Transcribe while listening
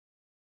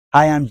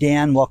Hi, I'm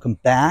Dan. Welcome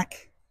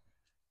back.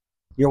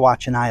 You're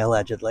watching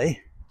iAllegedly.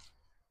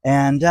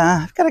 And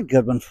I've got a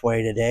good one for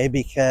you today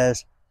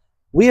because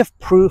we have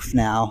proof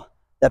now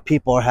that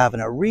people are having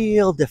a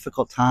real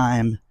difficult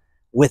time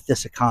with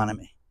this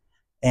economy.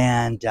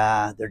 And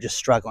they're just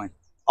struggling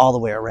all the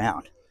way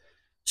around.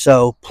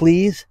 So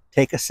please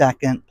take a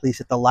second. Please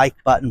hit the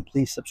like button.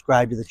 Please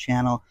subscribe to the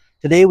channel.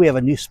 Today we have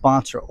a new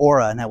sponsor,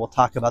 Aura, and I will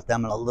talk about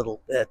them in a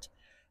little bit.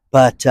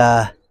 But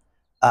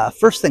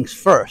first things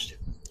first.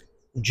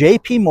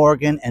 JP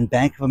Morgan and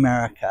Bank of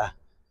America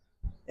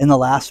in the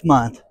last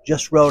month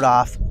just wrote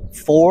off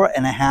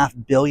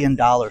 $4.5 billion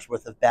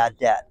worth of bad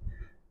debt.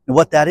 And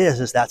what that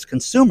is that's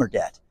consumer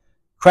debt,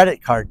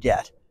 credit card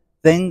debt,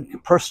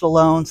 personal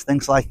loans,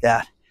 things like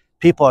that.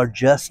 People are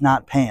just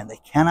not paying. They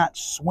cannot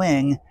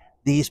swing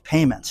these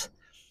payments.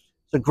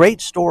 It's a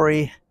great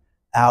story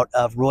out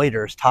of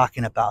Reuters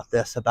talking about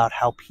this, about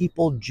how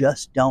people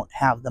just don't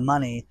have the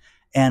money.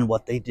 And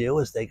what they do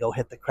is they go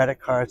hit the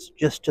credit cards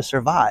just to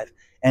survive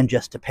and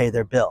just to pay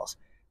their bills,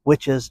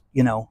 which is,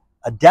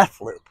 a death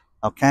loop,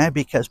 okay?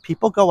 Because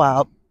people go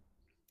out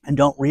and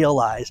don't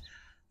realize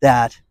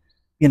that,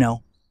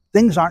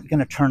 things aren't going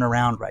to turn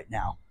around right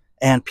now.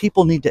 And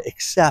people need to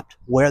accept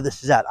where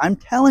this is at. I'm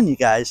telling you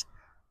guys,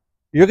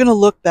 you're going to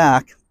look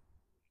back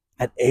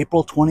at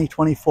April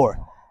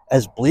 2024,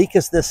 as bleak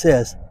as this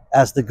is,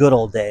 as the good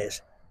old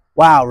days.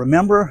 Wow,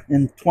 remember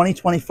in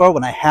 2024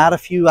 when I had a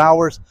few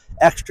hours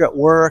extra at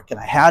work and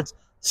I had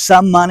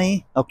some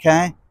money,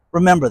 okay?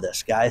 Remember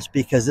this, guys,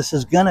 because this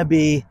is going to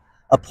be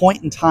a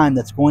point in time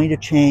that's going to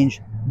change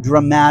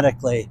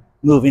dramatically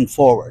moving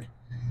forward.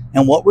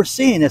 And what we're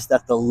seeing is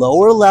that the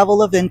lower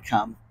level of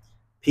income,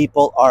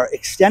 people are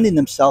extending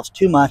themselves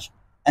too much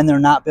and they're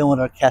not being able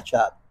to catch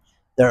up.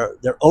 They're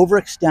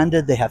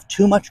overextended. They have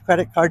too much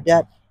credit card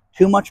debt,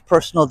 too much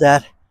personal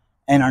debt,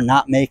 and are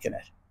not making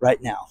it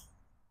right now.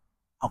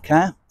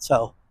 Okay?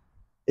 So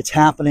it's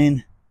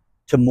happening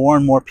to more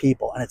and more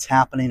people, and it's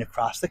happening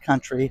across the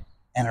country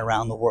and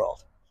around the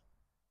world.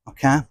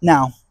 Okay?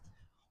 Now,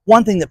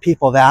 one thing that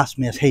people have asked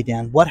me is, hey,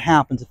 Dan, what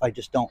happens if I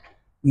just don't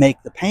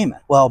make the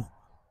payment? Well,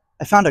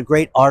 I found a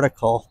great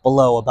article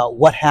below about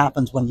what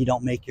happens when you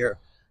don't make your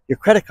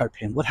credit card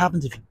payment. What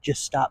happens if you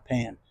just stop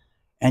paying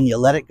and you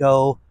let it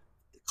go?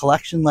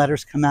 Collection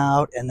letters come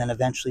out, and then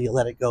eventually you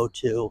let it go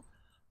to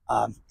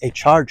a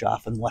charge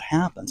off, and what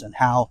happens and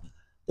how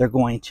they're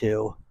going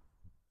to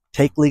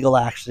take legal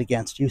action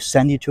against you,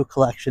 send you to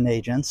collection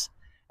agents,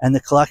 and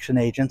the collection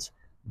agents,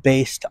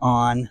 based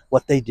on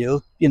what they do,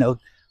 a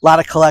lot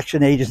of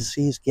collection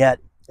agencies get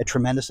a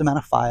tremendous amount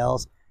of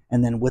files,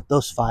 and then with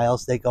those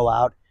files they go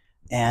out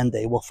and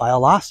they will file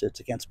lawsuits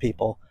against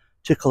people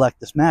to collect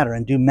this matter,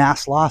 and do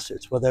mass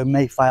lawsuits where they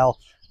may file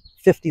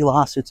 50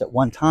 lawsuits at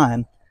one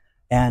time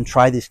and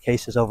try these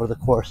cases over the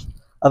course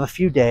of a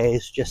few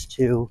days just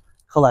to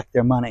collect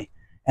their money.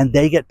 And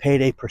they get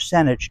paid a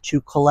percentage to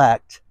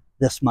collect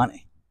this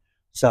money.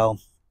 So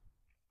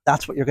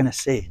that's what you're going to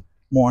see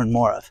more and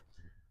more of.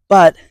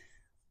 But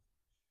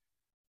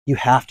you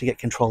have to get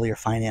control of your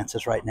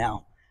finances right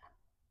now.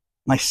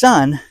 My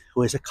son,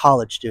 who is a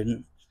college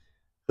student,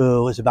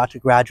 who is about to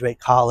graduate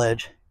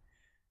college,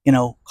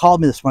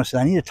 called me this morning and said,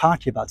 I need to talk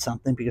to you about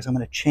something because I'm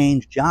going to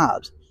change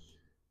jobs.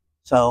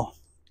 So,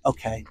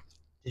 okay,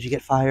 did you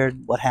get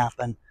fired? What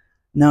happened?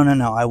 No.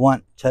 I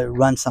want to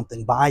run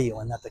something by you,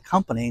 and that the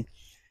company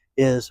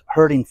is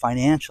hurting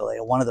financially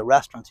at one of the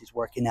restaurants he's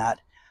working at.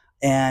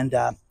 And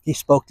he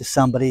spoke to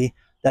somebody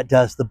that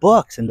does the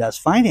books and does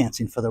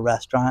financing for the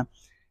restaurant,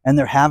 and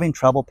they're having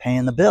trouble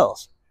paying the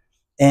bills.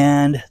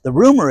 And the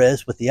rumor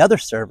is with the other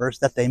servers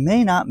that they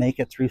may not make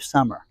it through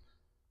summer.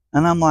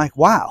 And I'm like,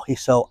 wow.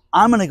 So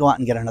I'm going to go out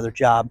and get another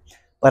job,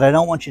 but I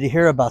don't want you to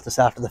hear about this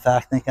after the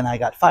fact thinking I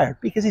got fired,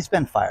 because he's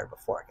been fired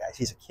before, guys.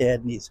 He's a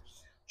kid and he's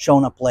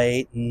shown up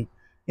late, and,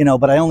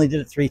 but I only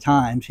did it 3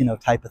 times,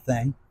 type of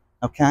thing.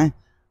 Okay.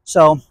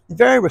 So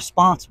very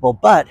responsible,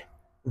 but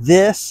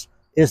this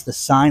is the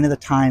sign of the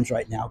times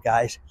right now,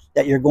 guys,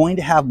 that you're going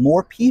to have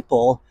more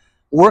people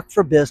work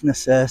for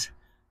businesses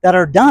that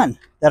are done,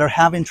 that are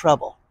having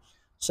trouble.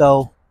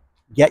 So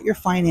get your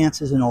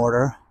finances in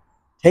order.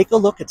 Take a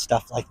look at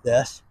stuff like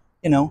this.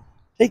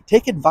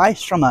 Take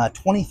advice from a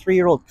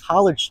 23-year-old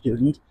college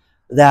student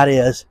that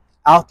is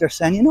out there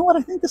saying, you know what,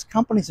 I think this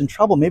company's in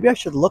trouble. Maybe I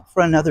should look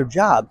for another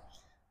job.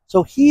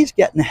 So he's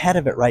getting ahead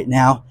of it right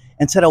now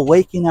instead of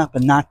waking up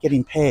and not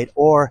getting paid,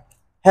 or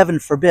heaven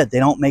forbid, they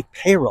don't make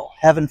payroll.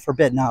 Heaven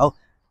forbid. Now,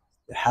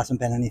 there hasn't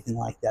been anything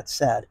like that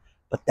said,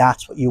 but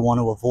that's what you want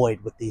to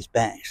avoid with these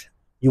banks.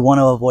 You want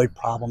to avoid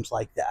problems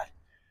like that.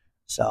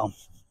 So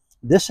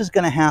this is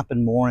going to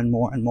happen more and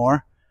more and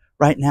more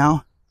right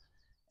now.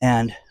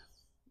 And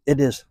it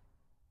is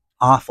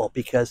awful,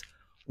 because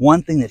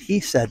one thing that he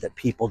said that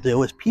people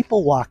do is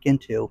people walk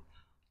into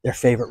their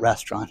favorite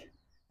restaurant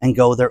and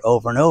go there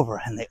over and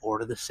over, and they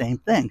order the same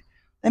thing.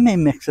 They may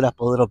mix it up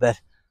a little bit,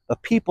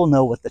 but people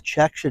know what the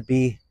check should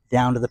be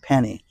down to the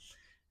penny.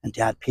 And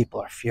Dad, people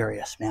are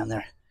furious, man.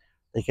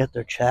 They get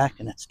their check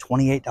and it's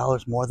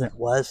 $28 more than it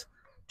was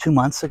 2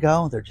 months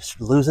ago. They're just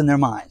losing their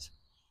minds.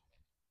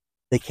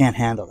 They can't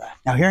handle that.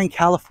 Now here in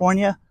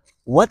California,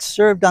 what's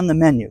served on the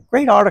menu?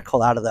 Great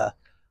article out of the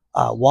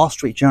Wall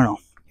Street Journal.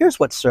 Here's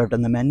what's served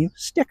on the menu: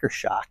 sticker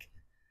shock.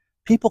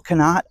 People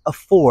cannot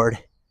afford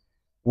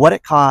what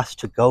it costs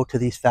to go to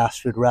these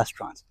fast food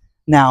restaurants.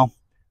 Now,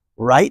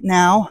 right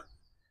now,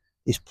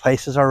 these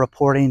places are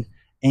reporting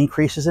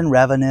increases in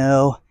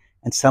revenue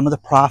and some of the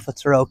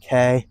profits are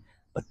okay,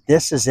 but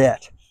this is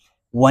it.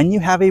 When you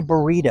have a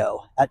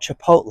burrito at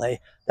Chipotle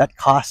that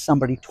costs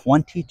somebody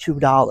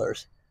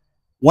 $22,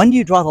 when do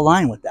you draw the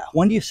line with that?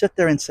 When do you sit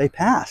there and say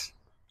pass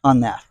on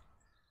that?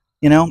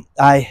 You know,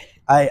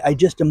 I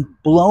just am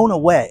blown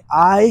away.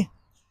 I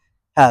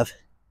have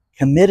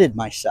committed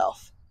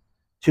myself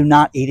to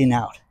not eating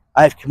out.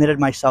 I've committed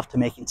myself to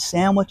making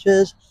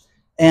sandwiches.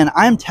 And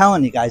I'm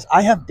telling you guys,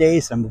 I have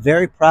days I'm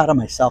very proud of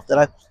myself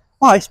that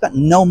I spent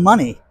no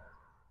money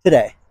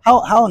today.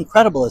 How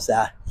incredible is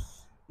that?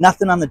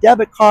 Nothing on the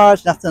debit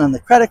cards, nothing on the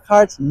credit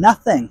cards,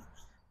 nothing,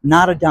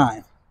 not a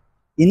dime.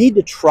 You need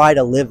to try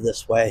to live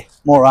this way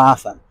more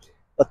often.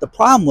 But the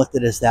problem with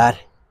it is that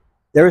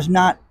there is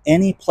not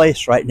any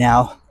place right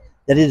now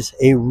that is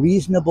a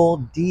reasonable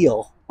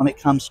deal when it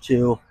comes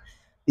to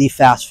the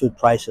fast food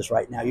prices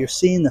right now. You're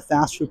seeing the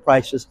fast food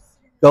prices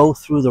go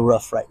through the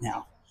roof right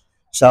now.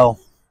 So,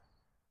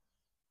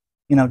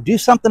 you know, do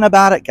something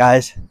about it,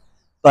 guys.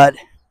 But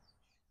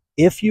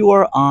if you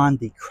are on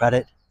the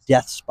credit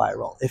death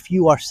spiral, if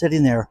you are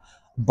sitting there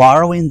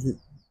borrowing,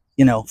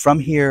 you know, from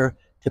here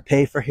to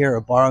pay for here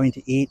or borrowing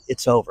to eat,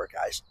 it's over,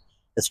 guys.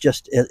 It's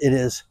just, it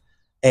is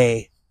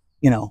a,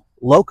 you know,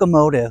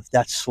 locomotive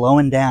that's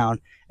slowing down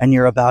and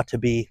you're about to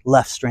be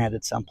left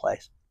stranded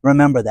someplace.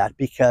 Remember that,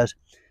 because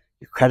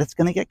your credit's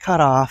going to get cut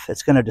off.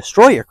 It's going to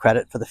destroy your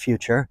credit for the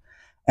future,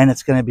 and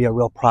it's going to be a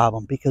real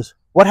problem. Because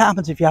what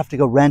happens if you have to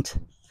go rent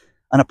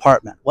an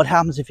apartment? What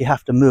happens if you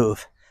have to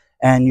move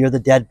and you're the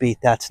deadbeat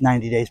that's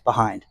 90 days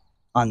behind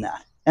on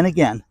that? And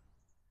again,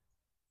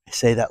 I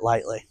say that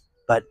lightly,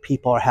 but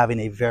people are having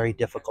a very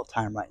difficult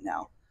time right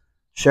now.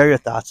 Share your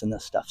thoughts on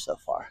this stuff so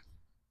far.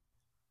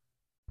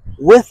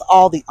 With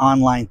all the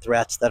online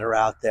threats that are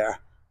out there,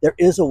 there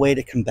is a way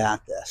to combat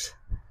this.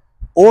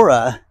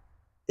 Aura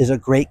is a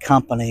great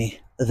company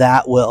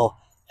that will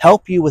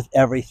help you with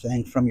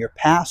everything from your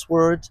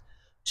passwords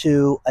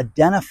to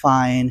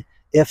identifying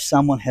if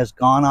someone has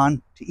gone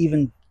on to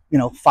even, you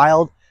know,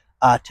 filed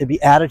to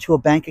be added to a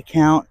bank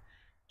account,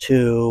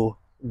 to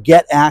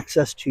get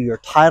access to your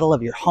title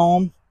of your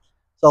home.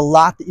 There's a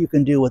lot that you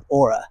can do with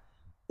Aura.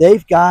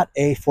 They've got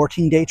a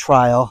 14-day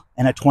trial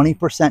and a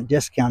 20%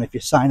 discount if you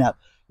sign up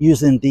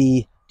using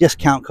the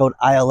discount code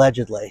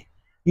iAllegedly.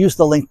 Use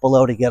the link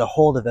below to get a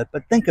hold of it.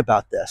 But think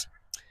about this.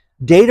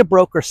 Data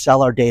brokers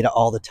sell our data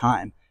all the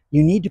time.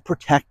 You need to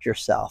protect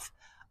yourself,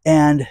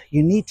 and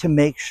you need to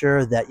make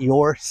sure that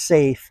you're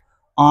safe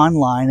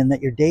online and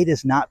that your data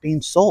is not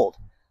being sold.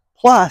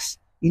 Plus,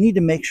 you need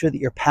to make sure that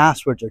your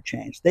passwords are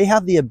changed. They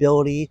have the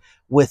ability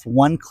with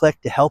one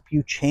click to help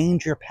you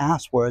change your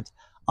passwords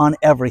on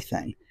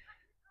everything.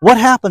 What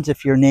happens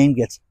if your name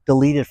gets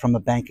deleted from a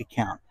bank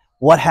account?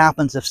 What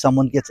happens if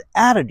someone gets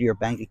added to your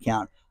bank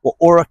account? Well,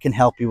 Aura can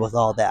help you with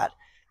all that.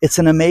 It's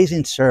an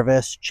amazing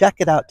service. Check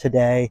it out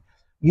today.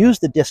 Use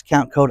the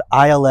discount code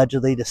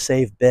iAllegedly to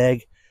save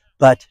big,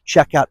 but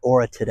check out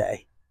Aura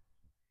today.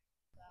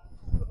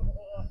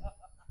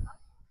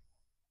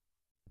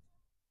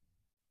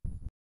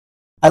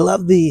 I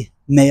love the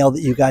mail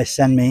that you guys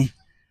send me.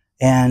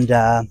 And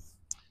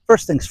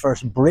first things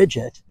first,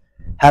 Bridget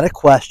had a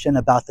question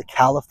about the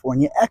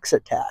California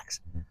exit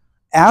tax.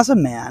 As a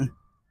man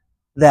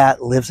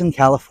that lives in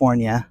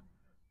California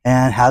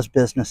and has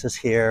businesses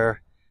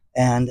here,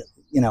 and,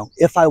 you know,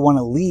 if I want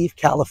to leave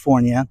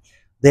California,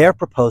 they're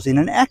proposing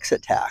an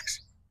exit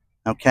tax.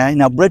 Okay,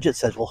 now Bridget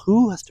says, well,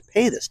 who has to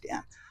pay this,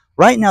 Dan?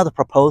 Right now, the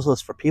proposal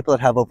is for people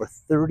that have over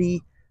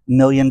 $30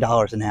 million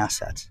in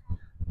assets.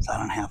 So I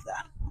don't have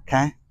that,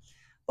 okay?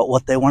 But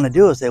what they want to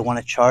do is they want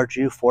to charge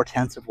you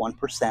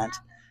 0.4%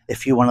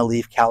 if you want to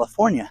leave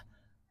California.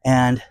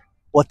 And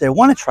what they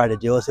want to try to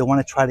do is they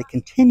want to try to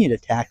continue to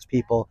tax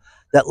people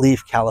that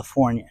leave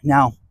California.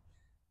 Now,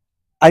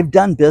 I've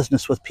done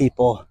business with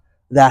people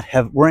that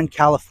were in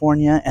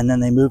California and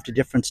then they moved to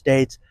different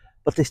states,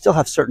 but they still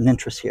have certain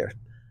interests here,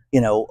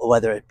 you know,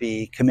 whether it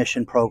be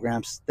commission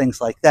programs, things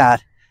like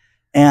that.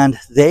 And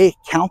they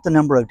count the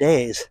number of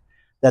days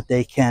that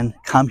they can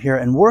come here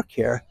and work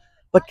here.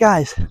 But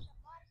guys,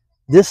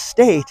 this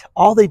state,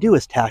 all they do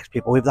is tax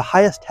people. We have the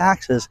highest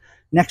taxes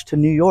next to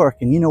New York,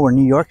 and you know where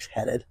New York's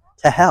headed,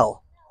 to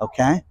hell,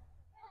 okay?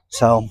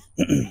 So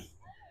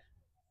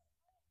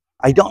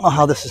I don't know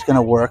how this is going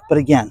to work, but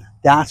again,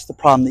 that's the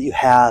problem that you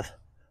have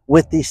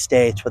with these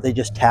states where they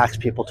just tax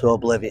people to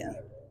oblivion.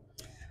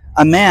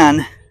 A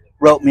man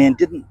wrote me and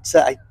didn't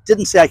say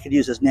I could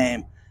use his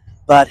name,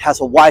 but has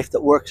a wife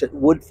that works at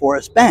Wood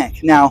Forest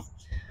Bank. Now,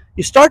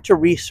 you start to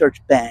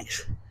research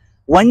banks.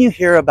 When you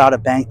hear about a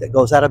bank that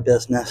goes out of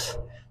business,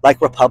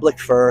 like Republic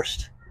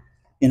First,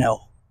 you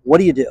know, what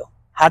do you do?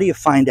 How do you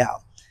find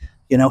out?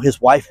 You know,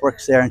 his wife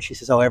works there and she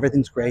says, oh,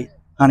 everything's great,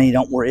 honey,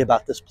 don't worry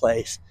about this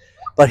place.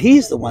 But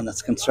he's the one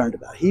that's concerned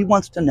about it. He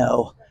wants to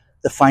know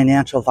the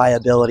financial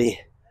viability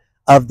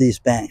of these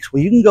banks.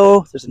 Well, you can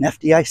go, there's an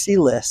FDIC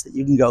list that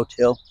you can go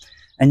to,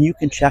 and you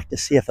can check to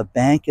see if a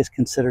bank is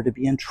considered to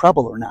be in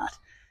trouble or not.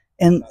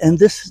 And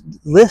this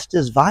list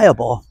is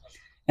viable,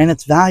 and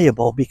it's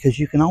valuable because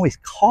you can always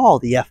call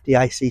the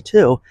FDIC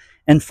too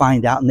and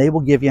find out, and they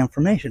will give you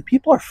information.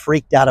 People are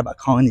freaked out about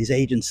calling these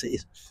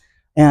agencies,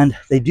 and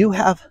they do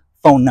have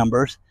phone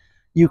numbers.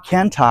 You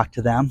can talk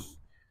to them,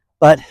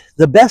 but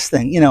the best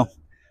thing,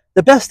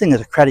 the best thing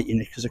is a credit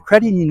union, because a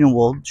credit union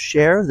will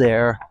share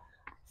their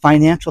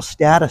financial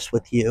status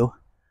with you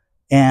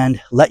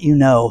and let you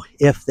know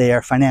if they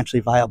are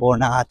financially viable or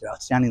not, their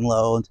outstanding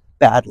loans,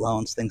 bad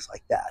loans, things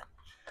like that.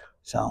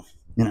 So,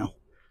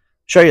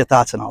 share your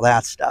thoughts on all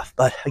that stuff.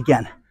 But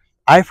again,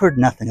 I've heard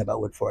nothing about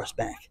Wood Forest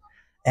Bank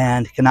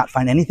and cannot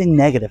find anything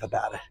negative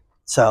about it.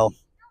 So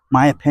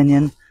my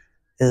opinion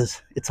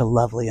is it's a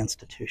lovely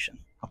institution.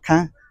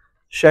 Okay?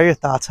 Share your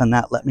thoughts on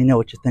that. Let me know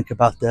what you think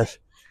about this.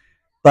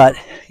 But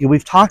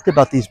we've talked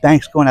about these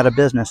banks going out of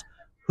business.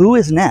 Who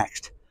is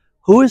next?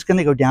 Who is going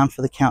to go down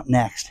for the count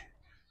next?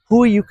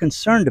 Who are you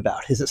concerned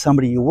about? Is it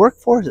somebody you work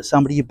for? Is it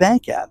somebody you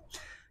bank at?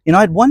 I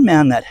had one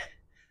man that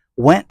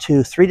went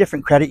to 3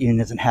 different credit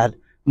unions and had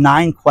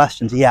 9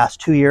 questions he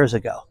asked 2 years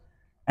ago.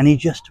 And he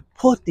just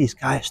put these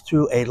guys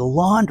through a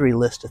laundry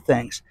list of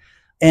things.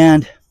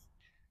 And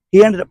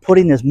he ended up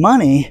putting his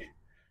money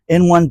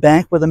in one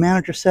bank where the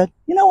manager said,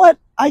 you know what,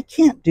 I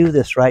can't do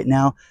this right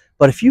now,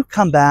 but if you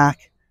come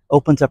back,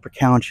 opens up her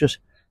calendar, just,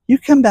 you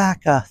come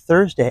back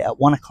Thursday at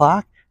 1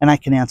 o'clock and I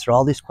can answer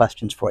all these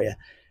questions for you.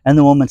 And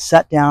the woman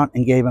sat down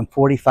and gave him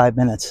 45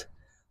 minutes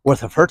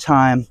worth of her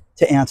time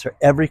to answer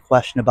every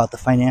question about the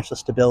financial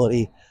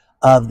stability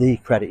of the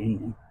credit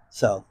union.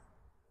 So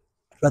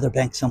I'd rather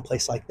bank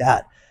someplace like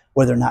that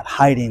where they're not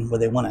hiding, where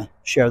they want to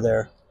share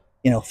their,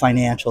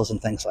 financials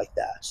and things like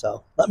that.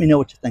 So let me know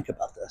what you think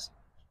about this.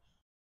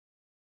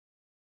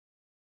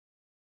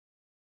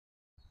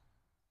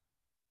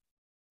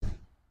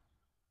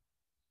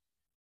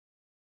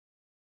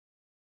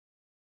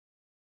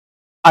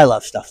 I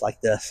love stuff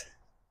like this.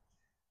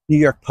 New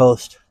York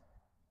Post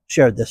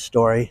shared this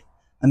story.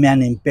 A man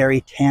named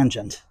Barry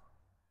Tangent,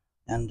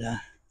 and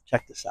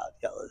check this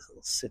out. Got those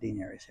little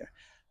sitting areas here.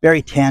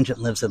 Barry Tangent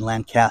lives in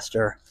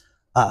Lancaster,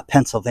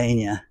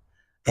 Pennsylvania,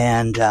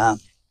 and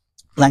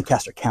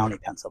Lancaster County,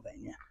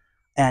 Pennsylvania.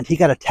 And he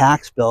got a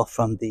tax bill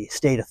from the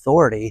state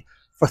authority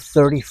for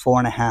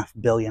 $34.5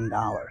 billion.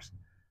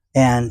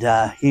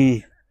 And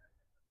he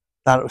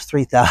thought it was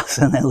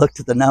 3,000. I looked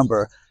at the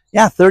number.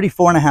 Yeah,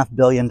 $34.5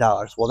 billion.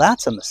 Well,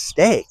 that's a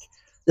mistake.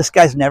 This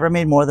guy's never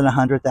made more than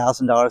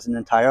 $100,000 in an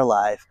entire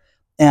life.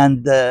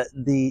 And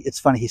it's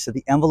funny, he said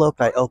the envelope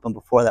I opened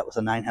before that was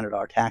a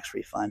 $900 tax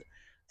refund.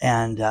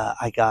 And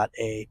I got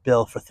a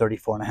bill for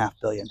 $34.5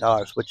 billion,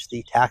 which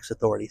the tax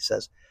authority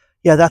says,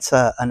 yeah, that's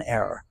an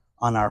error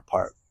on our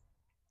part.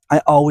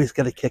 I always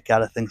get a kick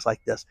out of things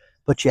like this,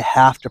 but you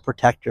have to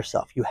protect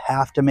yourself. You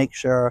have to make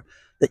sure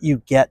that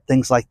you get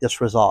things like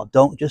this resolved.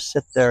 Don't just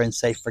sit there and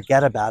say,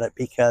 forget about it,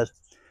 because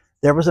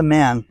there was a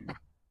man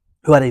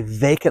who had a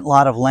vacant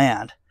lot of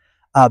land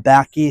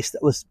back east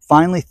that was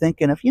finally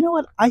thinking of, you know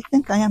what, I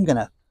think I am going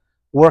to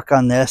work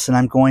on this and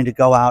I'm going to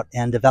go out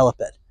and develop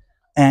it.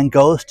 And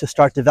goes to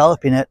start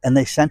developing it, and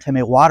they sent him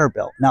a water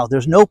bill. Now,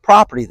 there's no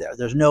property there.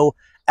 There's no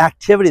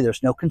activity.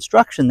 There's no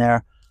construction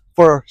there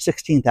for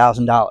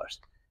 $16,000.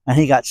 And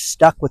he got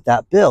stuck with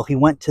that bill. He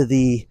went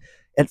to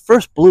at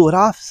first blew it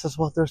off, says,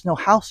 well, there's no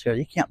house here.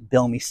 You can't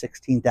bill me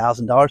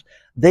 $16,000.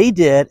 They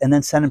did, and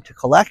then sent him to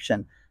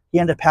collection. He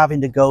ended up having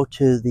to go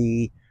to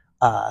the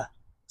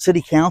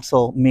city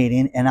council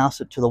meeting and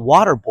also to the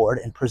water board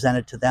and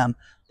presented to them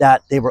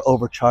that they were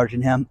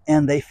overcharging him.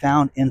 And they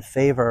found in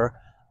favor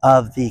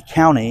of the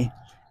county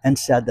and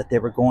said that they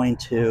were going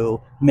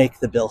to make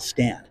the bill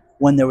stand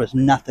when there was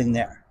nothing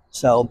there.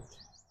 So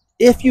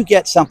if you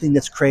get something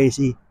that's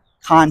crazy,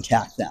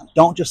 contact them.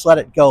 Don't just let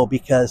it go,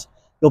 because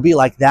you'll be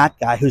like that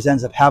guy who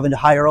ends up having to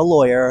hire a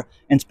lawyer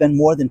and spend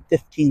more than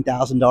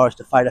 $15,000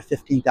 to fight a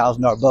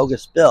 $15,000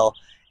 bogus bill.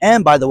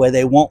 And by the way,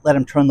 they won't let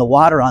him turn the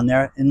water on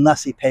there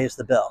unless he pays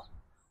the bill.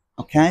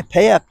 Okay?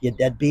 Pay up, you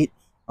deadbeat.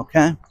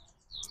 Okay?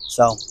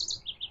 So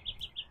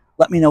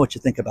let me know what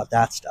you think about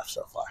that stuff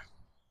so far.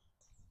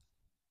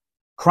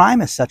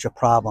 Crime is such a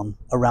problem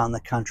around the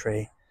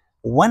country.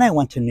 When I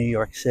went to New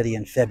York City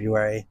in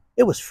February,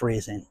 it was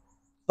freezing,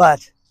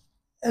 but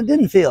it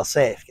didn't feel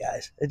safe,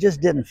 guys. It just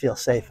didn't feel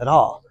safe at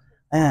all.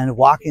 And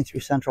walking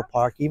through Central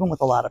Park, even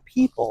with a lot of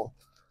people,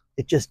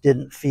 it just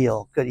didn't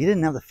feel good. You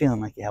didn't have the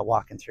feeling like you had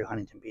walking through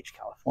Huntington Beach,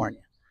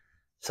 California.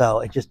 So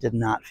it just did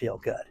not feel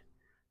good.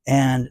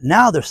 And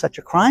now there's such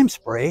a crime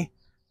spree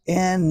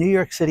in New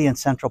York City and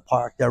Central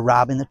Park. They're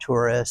robbing the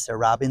tourists, they're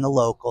robbing the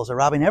locals, they're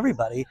robbing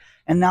everybody.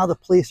 And now the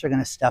police are going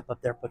to step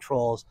up their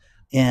patrols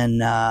in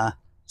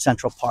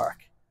Central Park.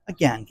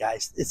 Again,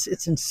 guys,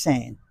 it's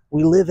insane.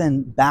 We live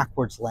in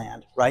backwards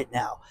land right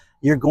now.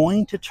 You're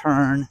going to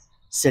turn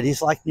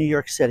cities like New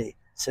York City,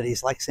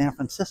 cities like San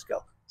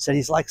Francisco,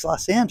 cities like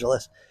Los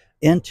Angeles,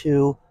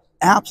 into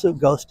absolute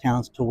ghost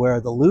towns to where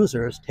the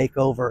losers take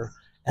over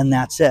and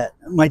that's it.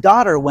 My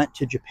daughter went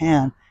to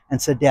Japan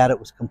and said, Dad, it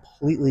was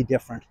completely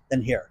different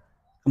than here.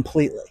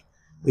 Completely.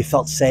 We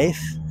felt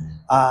safe.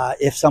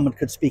 If someone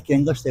could speak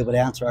English, they would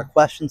answer our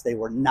questions. They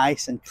were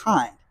nice and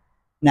kind.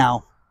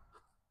 Now,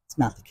 it's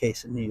not the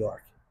case in New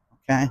York,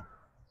 okay?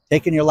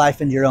 Taking your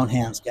life into your own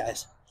hands,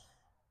 guys.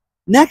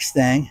 Next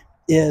thing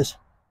is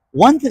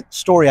one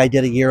story I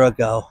did a year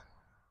ago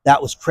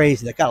that was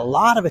crazy, that got a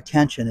lot of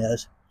attention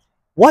is,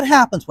 what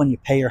happens when you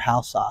pay your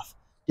house off?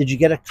 Did you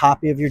get a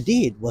copy of your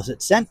deed? Was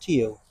it sent to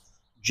you?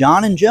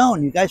 John and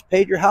Joan, you guys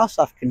paid your house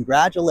off.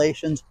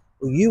 Congratulations.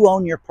 Well, you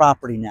own your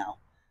property now.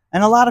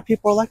 And a lot of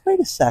people are like, wait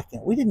a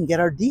second, we didn't get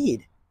our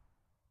deed.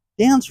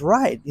 Dan's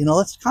right. You know,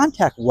 let's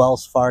contact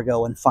Wells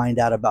Fargo and find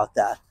out about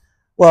that.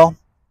 Well,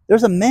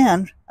 there's a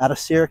man out of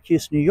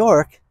Syracuse, New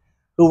York,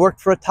 who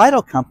worked for a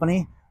title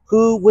company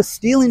who was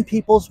stealing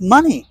people's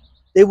money.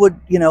 They would,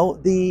 you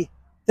know,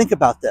 think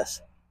about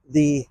this.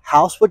 The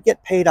house would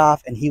get paid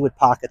off and he would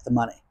pocket the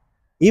money.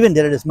 He even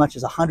did it as much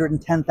as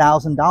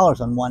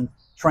 $110,000 on one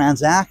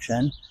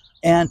transaction,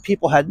 and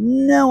people had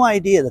no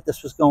idea that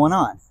this was going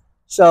on.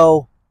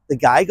 So the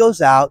guy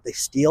goes out, they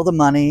steal the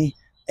money,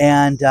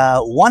 and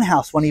one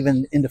house went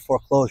even into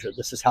foreclosure.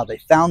 This is how they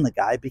found the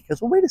guy,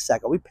 because, well, wait a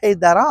second, we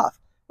paid that off.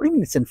 What do you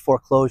mean it's in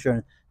foreclosure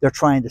and they're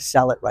trying to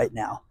sell it right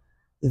now?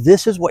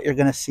 This is what you're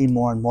going to see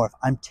more and more of.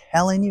 I'm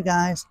telling you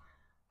guys,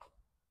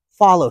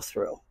 follow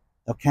through.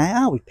 Okay,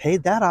 we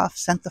paid that off,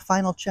 sent the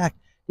final check.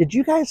 Did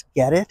you guys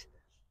get it?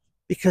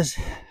 Because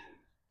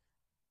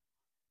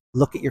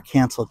look at your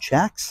canceled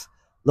checks.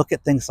 Look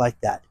at things like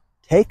that.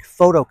 Take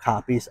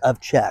photocopies of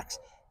checks.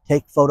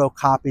 Take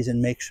photocopies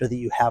and make sure that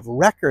you have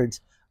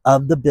records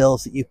of the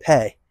bills that you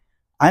pay.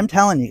 I'm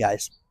telling you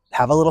guys,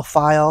 have a little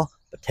file,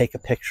 but take a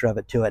picture of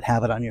it too and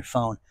have it on your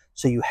phone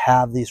so you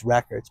have these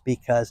records,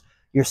 because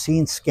you're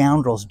seeing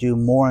scoundrels do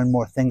more and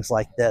more things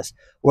like this,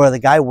 where the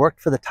guy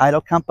worked for the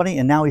title company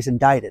and now he's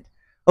indicted.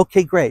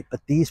 Okay, great,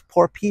 but these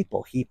poor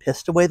people, he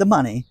pissed away the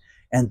money,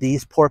 and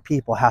these poor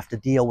people have to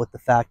deal with the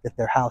fact that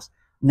their house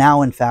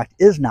now, in fact,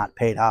 is not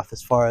paid off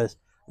as far as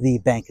the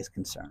bank is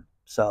concerned.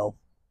 So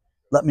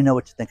let me know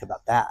what you think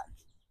about that.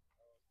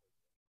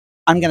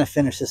 I'm going to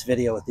finish this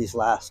video with these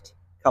last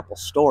couple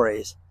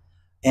stories.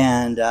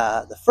 And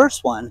the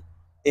first one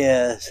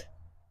is,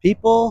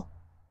 people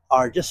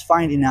are just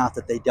finding out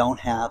that they don't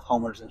have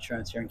homeowners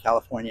insurance here in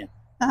California.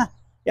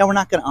 Yeah, we're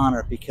not going to honor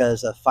it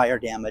because of fire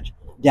damage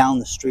down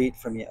the street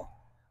from you.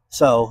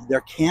 So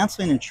they're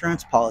canceling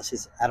insurance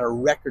policies at a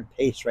record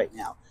pace right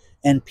now.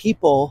 And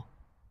people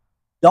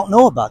don't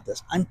know about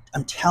this.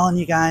 I'm telling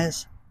you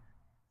guys,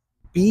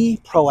 be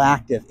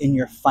proactive in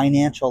your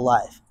financial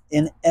life,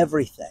 in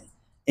everything.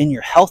 In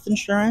your health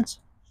insurance,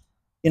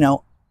 you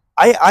know,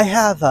 I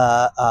have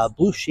a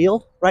Blue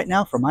Shield right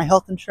now for my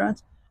health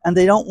insurance, and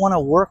they don't want to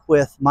work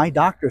with my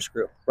doctor's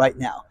group right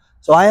now.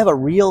 So I have a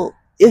real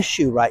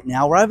issue right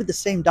now where I've had the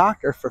same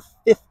doctor for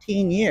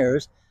 15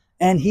 years,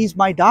 and he's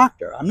my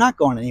doctor. I'm not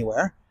going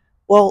anywhere.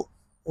 Well,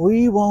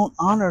 we won't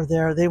honor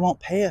they won't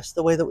pay us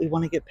the way that we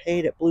want to get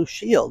paid at Blue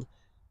Shield.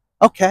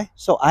 Okay,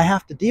 so I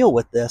have to deal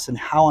with this and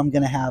how I'm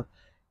going to have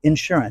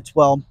insurance.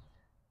 Well,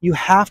 you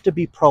have to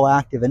be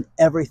proactive in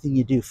everything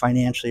you do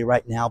financially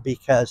right now,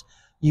 because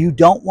you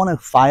don't want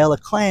to file a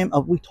claim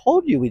of, we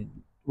told you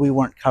we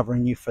weren't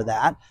covering you for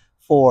that,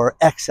 for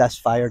excess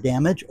fire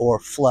damage or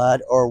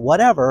flood or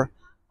whatever.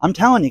 I'm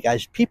telling you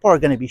guys, people are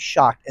going to be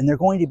shocked, and they're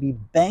going to be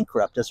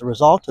bankrupt as a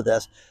result of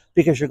this,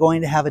 because you're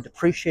going to have a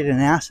depreciated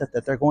asset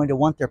that they're going to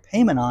want their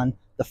payment on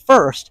the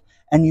first,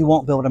 and you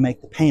won't be able to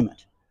make the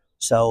payment.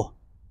 So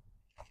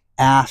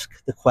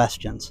ask the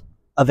questions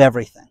of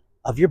everything,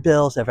 of your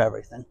bills, of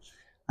everything.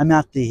 I'm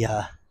at the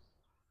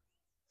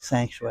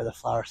sanctuary, the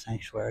flower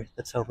sanctuary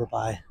that's over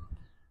by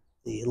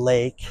the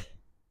lake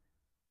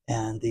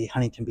and the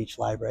Huntington Beach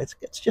Library.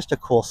 It's just a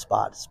cool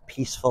spot. It's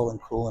peaceful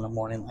and cool in a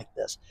morning like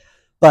this.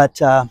 But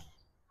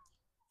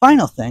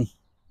final thing,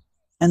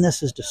 and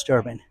this is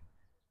disturbing,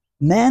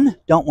 men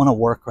don't want to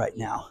work right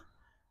now.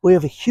 We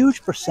have a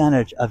huge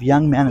percentage of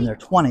young men in their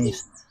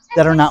 20s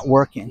that are not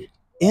working.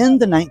 In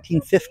the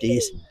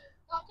 1950s,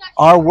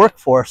 our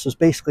workforce was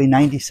basically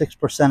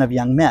 96% of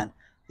young men.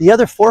 The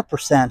other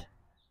 4%,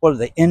 what are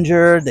they,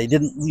 injured? They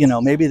didn't, you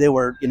know, maybe they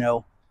were, you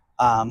know,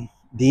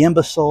 the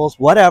imbeciles,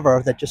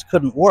 whatever, that just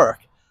couldn't work.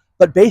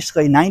 But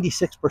basically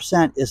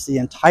 96% is the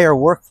entire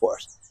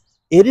workforce.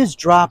 It is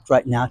dropped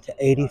right now to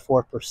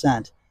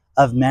 84%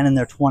 of men in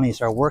their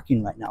 20s are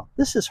working right now.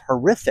 This is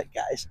horrific,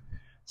 guys.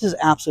 This is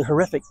absolutely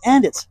horrific.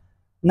 And it's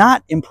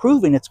not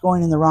improving. It's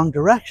going in the wrong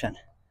direction.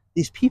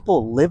 These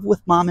people live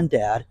with mom and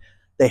dad.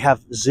 They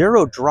have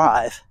zero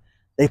drive.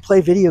 They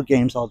play video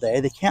games all day.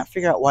 They can't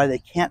figure out why they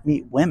can't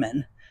meet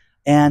women,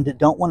 and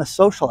don't want to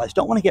socialize,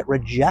 don't want to get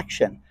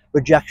rejection.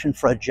 Rejection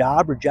for a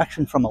job,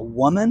 rejection from a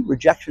woman,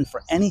 rejection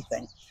for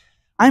anything.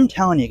 I'm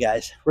telling you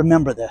guys,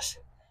 remember this.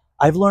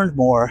 I've learned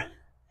more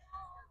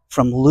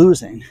from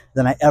losing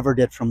than I ever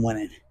did from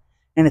winning.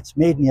 And it's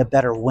made me a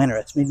better winner.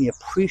 It's made me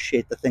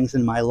appreciate the things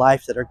in my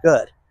life that are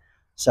good.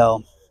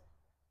 So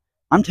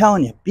I'm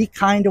telling you, be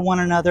kind to one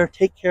another.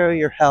 Take care of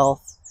your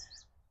health.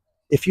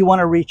 If you want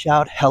to reach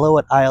out,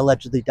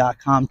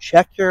 hello@iallegedly.com.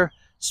 Check your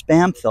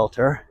spam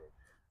filter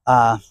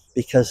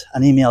because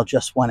an email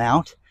just went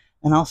out.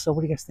 And also,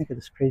 what do you guys think of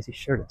this crazy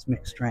shirt? It's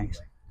mixed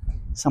strings.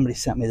 Somebody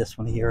sent me this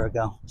one a year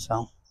ago.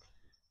 So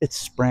it's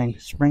spring.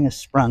 Spring has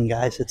sprung,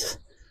 guys. It's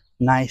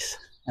nice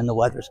and the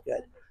weather's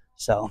good.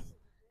 So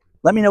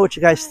let me know what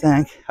you guys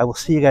think. I will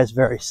see you guys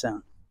very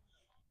soon.